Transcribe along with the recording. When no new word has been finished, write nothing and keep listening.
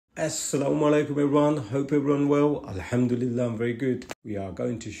Assalamu alaikum everyone, hope everyone well. Alhamdulillah, I'm very good. We are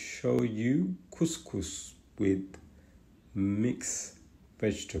going to show you couscous with mixed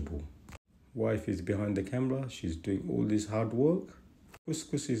vegetable. Wife is behind the camera, she's doing all this hard work.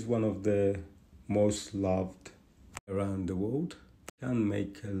 Couscous is one of the most loved around the world. You can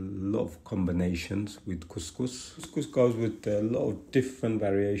make a lot of combinations with couscous. Couscous goes with a lot of different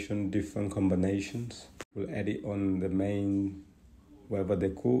variation, different combinations. We'll add it on the main whatever they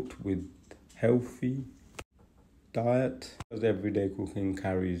cooked with healthy diet, because everyday cooking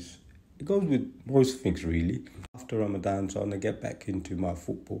carries, it goes with most things really. After Ramadan, so I'm gonna get back into my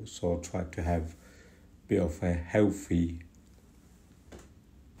football, so I'll try to have a bit of a healthy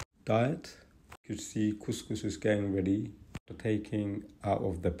diet. You can see couscous is getting ready. Taking out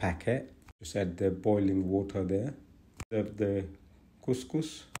of the packet, just add the boiling water there. Serve the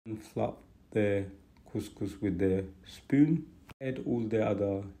couscous and flop the couscous with the spoon. Add all the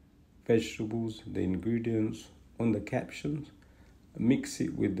other vegetables, the ingredients on the captions. Mix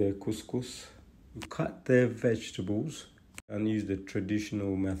it with the couscous. Cut the vegetables and use the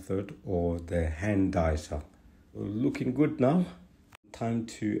traditional method or the hand dicer. Looking good now. Time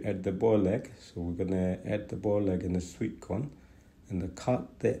to add the boiled egg. So we're gonna add the boiled egg and the sweet corn, and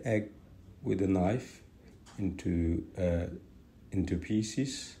cut the egg with a knife into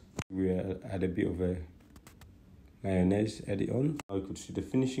pieces. We add a bit of a mayonnaise, add it on. Now you could see the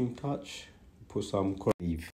finishing touch. Put some